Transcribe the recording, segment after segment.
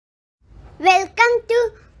Welcome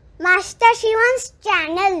to Master Shivansh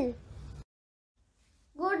channel.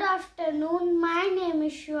 Good afternoon, my name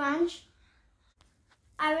is Shivansh.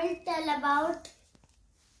 I will tell about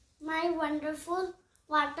my wonderful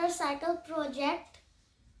water cycle project.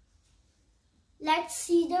 Let's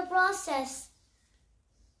see the process.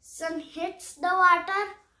 Sun hits the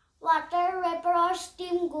water vapor or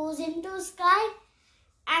steam goes into sky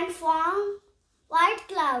and form white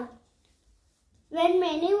cloud. When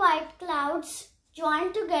many white clouds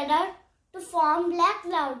join together to form black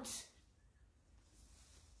clouds,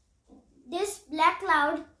 this black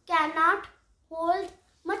cloud cannot hold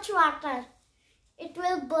much water. It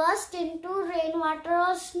will burst into rainwater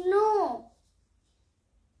or snow.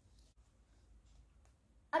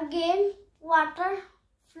 Again, water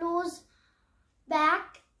flows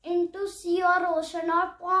back into sea or ocean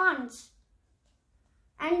or ponds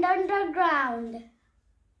and underground.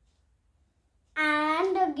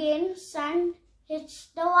 And again, sun hits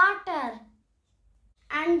the water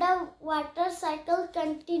and the water cycle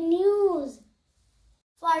continues.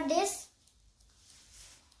 For this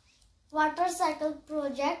water cycle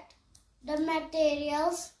project, the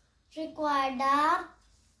materials required are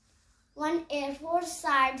 1 A4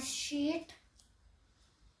 size sheet,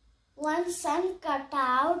 1 sun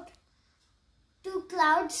cutout, 2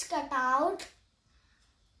 clouds cutout,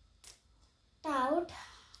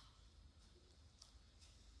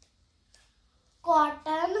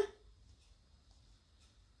 cotton,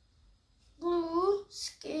 glue,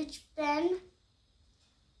 sketch pen,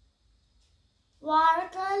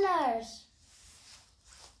 watercolors.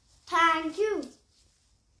 Thank you.